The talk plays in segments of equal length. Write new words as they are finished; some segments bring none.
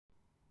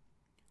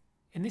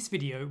In this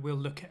video, we'll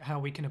look at how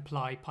we can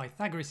apply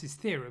Pythagoras'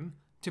 theorem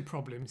to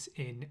problems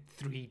in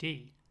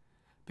 3D.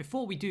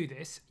 Before we do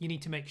this, you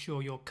need to make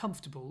sure you're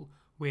comfortable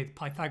with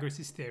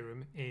Pythagoras'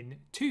 theorem in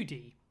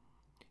 2D.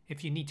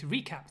 If you need to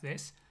recap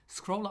this,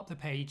 scroll up the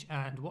page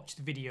and watch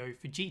the video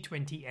for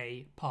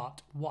G20a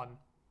Part 1.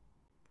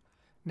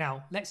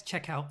 Now, let's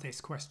check out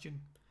this question.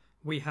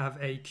 We have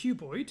a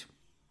cuboid,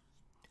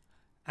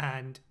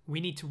 and we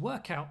need to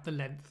work out the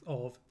length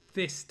of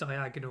this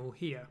diagonal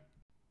here.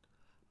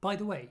 By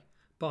the way,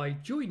 by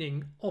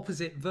joining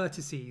opposite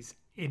vertices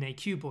in a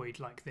cuboid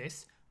like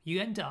this,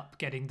 you end up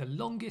getting the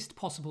longest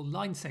possible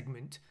line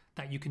segment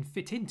that you can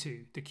fit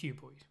into the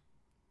cuboid.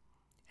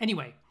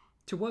 Anyway,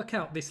 to work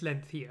out this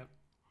length here,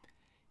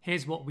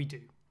 here's what we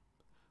do.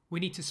 We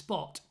need to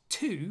spot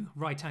two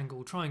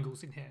right-angled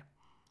triangles in here.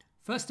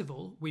 First of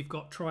all, we've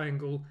got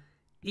triangle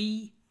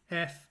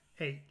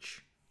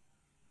EFH,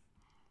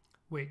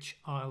 which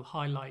I'll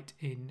highlight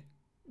in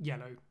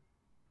yellow.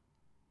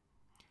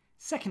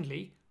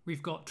 Secondly,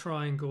 we've got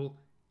triangle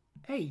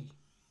AHF,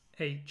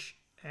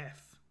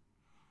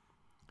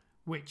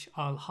 which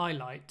I'll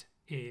highlight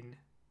in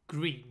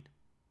green.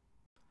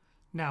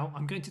 Now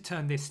I'm going to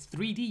turn this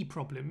 3D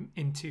problem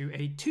into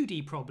a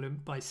 2D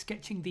problem by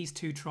sketching these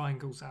two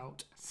triangles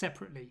out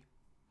separately.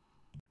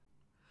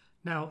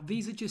 Now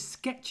these are just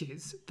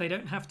sketches, they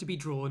don't have to be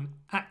drawn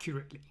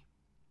accurately.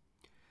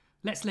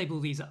 Let's label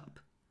these up.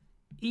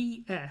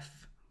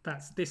 EF,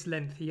 that's this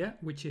length here,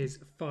 which is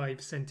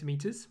 5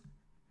 centimeters.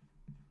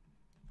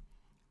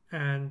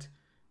 And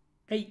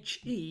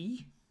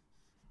HE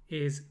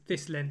is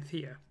this length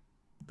here,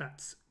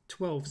 that's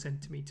 12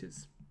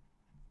 centimeters.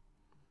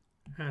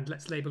 And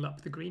let's label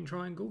up the green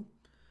triangle.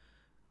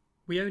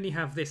 We only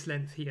have this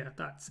length here,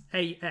 that's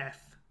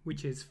AF,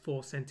 which is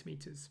 4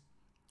 centimeters.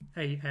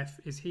 AF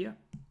is here,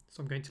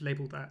 so I'm going to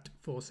label that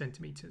 4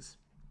 centimeters.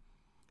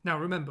 Now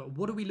remember,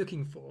 what are we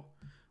looking for?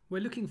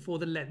 We're looking for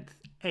the length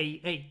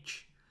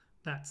AH,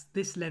 that's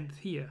this length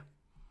here.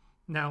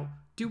 Now,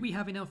 do we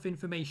have enough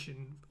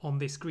information on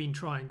this green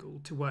triangle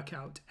to work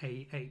out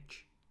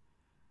AH?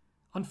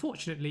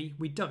 Unfortunately,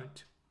 we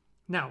don't.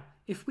 Now,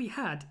 if we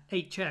had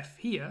HF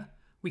here,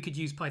 we could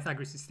use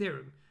Pythagoras'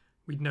 theorem.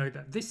 We'd know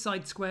that this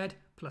side squared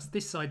plus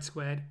this side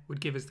squared would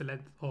give us the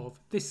length of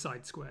this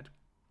side squared.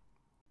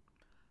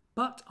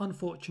 But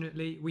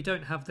unfortunately, we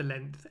don't have the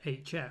length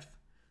HF.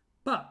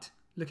 But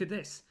look at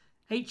this.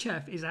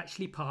 HF is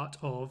actually part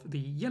of the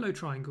yellow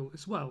triangle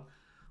as well.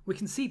 We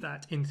can see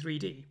that in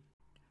 3D.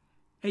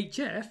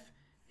 HF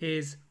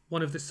is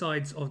one of the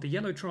sides of the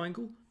yellow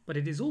triangle, but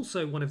it is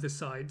also one of the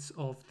sides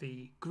of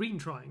the green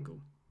triangle.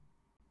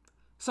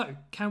 So,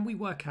 can we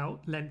work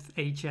out length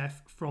HF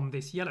from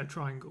this yellow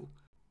triangle?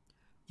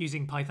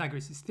 Using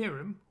Pythagoras'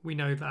 theorem, we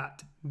know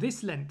that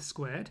this length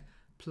squared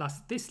plus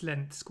this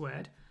length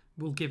squared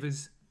will give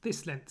us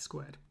this length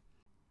squared.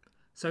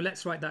 So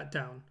let's write that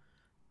down.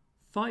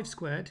 5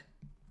 squared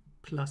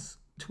plus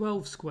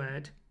 12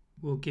 squared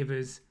will give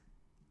us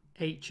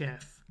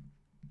HF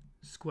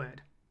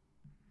squared.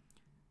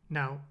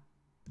 Now,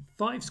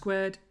 5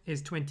 squared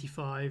is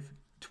 25,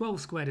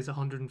 12 squared is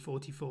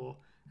 144,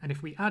 and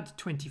if we add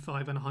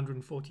 25 and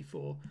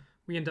 144,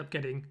 we end up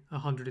getting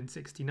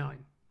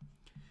 169.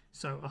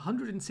 So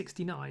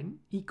 169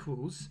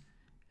 equals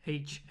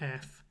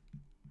HF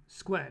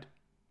squared.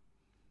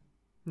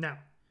 Now,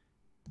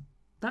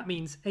 that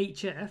means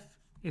HF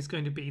is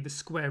going to be the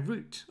square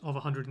root of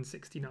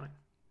 169.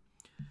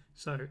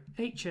 So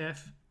HF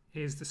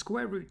is the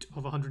square root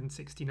of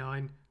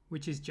 169,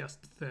 which is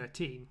just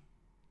 13.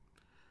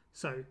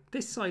 So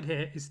this side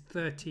here is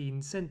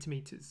 13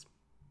 centimeters.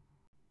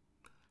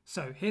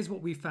 So here's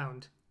what we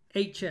found.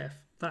 HF,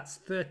 that's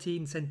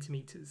 13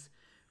 centimeters,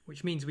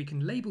 which means we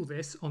can label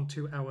this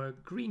onto our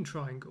green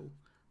triangle.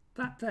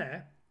 That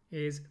there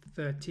is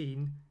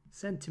 13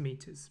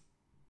 centimeters.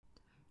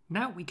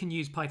 Now we can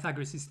use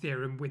Pythagoras'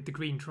 theorem with the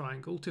green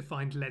triangle to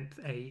find length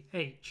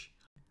AH.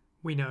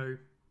 We know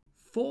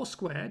 4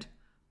 squared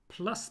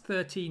plus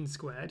 13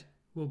 squared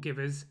will give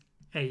us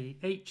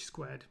AH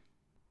squared.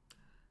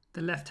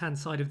 The left-hand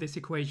side of this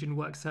equation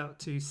works out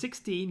to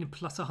 16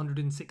 plus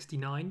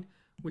 169,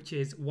 which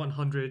is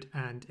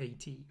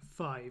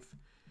 185.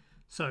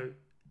 So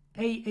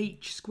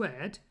AH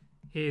squared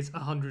is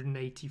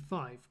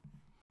 185.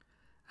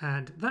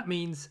 And that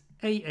means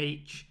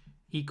AH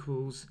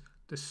equals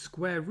the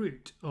square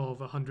root of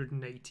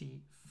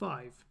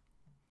 185.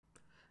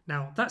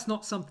 Now, that's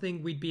not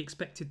something we'd be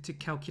expected to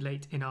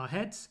calculate in our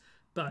heads,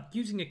 but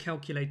using a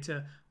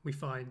calculator, we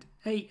find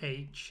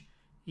AH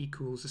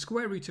equals the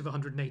square root of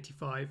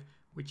 185,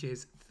 which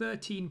is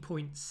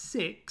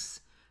 13.6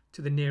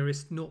 to the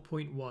nearest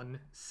 0.1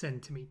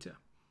 centimetre.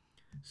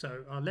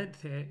 So our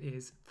length here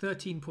is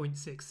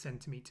 13.6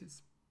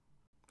 centimetres.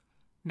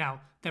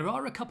 Now, there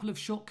are a couple of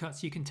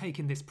shortcuts you can take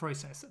in this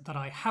process that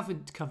I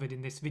haven't covered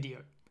in this video.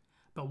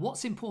 But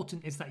what's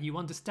important is that you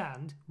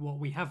understand what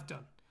we have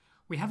done.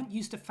 We haven't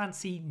used a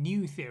fancy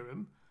new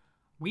theorem.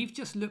 We've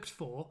just looked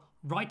for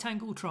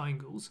right-angled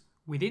triangles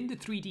within the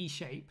 3D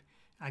shape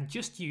and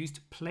just used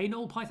plain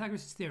old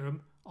Pythagoras'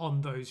 theorem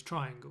on those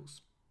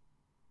triangles.